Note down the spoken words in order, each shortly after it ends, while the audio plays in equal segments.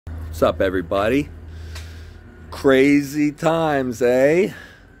What's up, everybody? Crazy times, eh?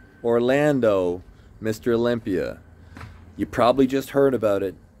 Orlando, Mr. Olympia. You probably just heard about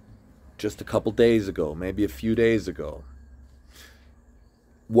it just a couple days ago, maybe a few days ago.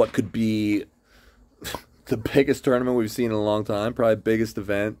 What could be the biggest tournament we've seen in a long time, probably biggest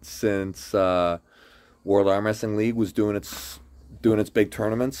event since World Arm Wrestling League was doing its big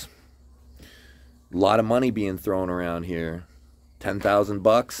tournaments. A lot of money being thrown around here.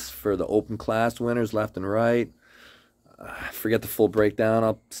 $10,000 for the open class winners left and right. I forget the full breakdown.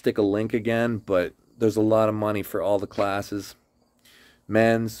 I'll stick a link again, but there's a lot of money for all the classes.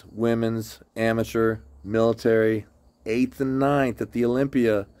 Men's, women's, amateur, military, 8th and 9th at the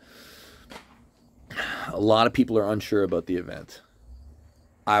Olympia. A lot of people are unsure about the event.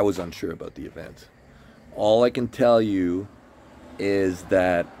 I was unsure about the event. All I can tell you is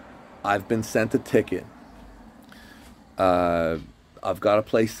that I've been sent a ticket. I've got a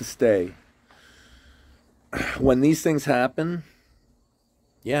place to stay. When these things happen,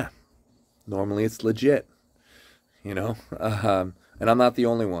 yeah, normally it's legit, you know. And I'm not the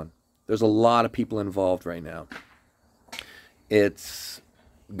only one. There's a lot of people involved right now. It's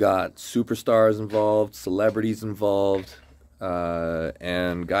got superstars involved, celebrities involved,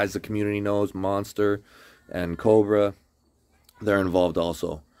 and guys the community knows, Monster and Cobra, they're involved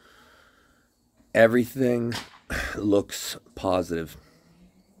also. Everything looks positive.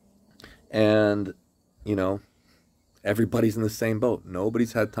 And, you know, everybody's in the same boat.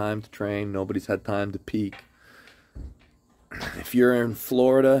 Nobody's had time to train. Nobody's had time to peak. If you're in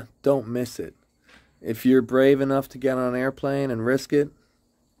Florida, don't miss it. If you're brave enough to get on an airplane and risk it,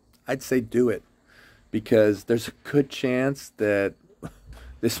 I'd say do it. Because there's a good chance that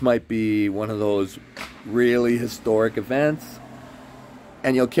this might be one of those really historic events,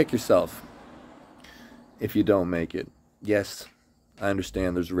 and you'll kick yourself if you don't make it. Yes, I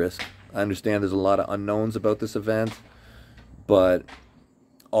understand there's risk. I understand there's a lot of unknowns about this event, but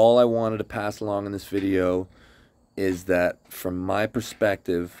all I wanted to pass along in this video is that from my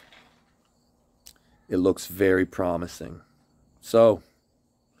perspective, it looks very promising. So,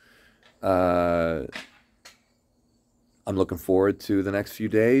 I'm looking forward to the next few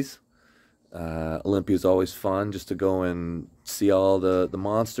days. Olympia is always fun just to go and see all the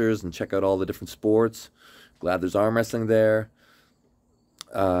monsters and check out all the different sports. Glad there's arm wrestling there.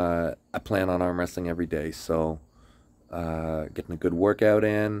 I plan on arm wrestling every day, so getting a good workout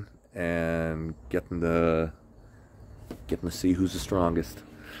in and getting to see who's the strongest.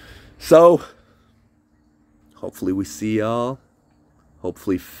 So hopefully we see y'all.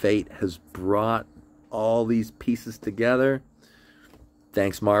 Hopefully fate has brought all these pieces together.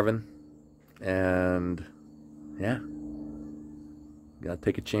 Thanks, Marvin. And yeah, gotta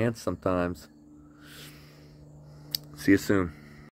take a chance sometimes. See you soon.